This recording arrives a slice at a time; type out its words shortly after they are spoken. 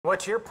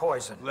What's your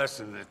poison? Less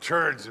than the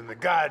turds in the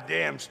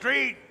goddamn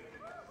street.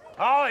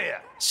 Oh, yeah.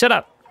 Shut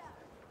up.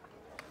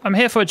 I'm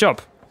here for a job.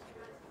 Do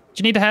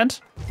you need a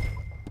hand?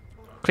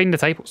 Clean the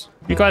tables.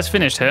 You guys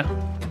finished here?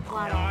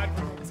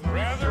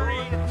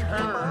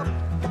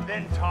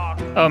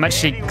 Oh, I'm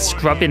actually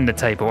scrubbing the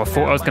table. I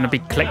thought I was going to be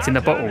collecting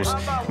the bottles.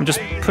 I'm just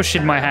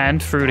pushing my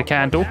hand through the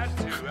candle.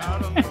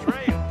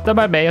 Don't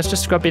mind me, I was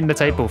just scrubbing the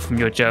table from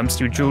your germs.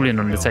 You're drooling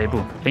on the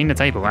table. Clean the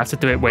table. I have to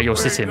do it where you're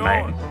sitting,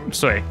 mate. I'm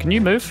sorry, can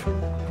you move?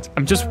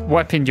 I'm just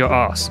wiping your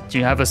ass. Do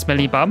you have a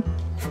smelly bum?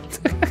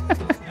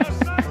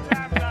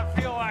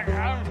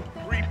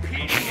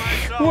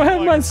 Why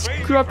am I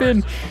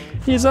scrubbing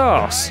his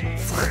ass?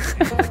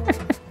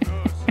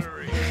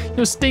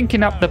 You're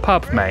stinking up the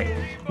pub, mate,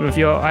 with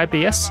your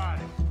IBS.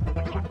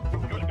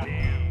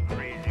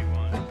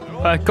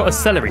 I got a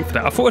celery for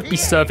that. I thought it'd be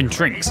serving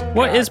drinks.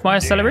 What is my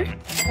celery?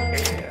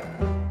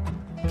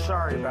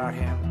 Sorry about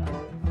him.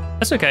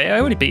 That's okay, I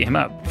already beat him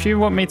up. If you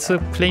want me to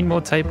clean more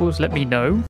tables, let me know.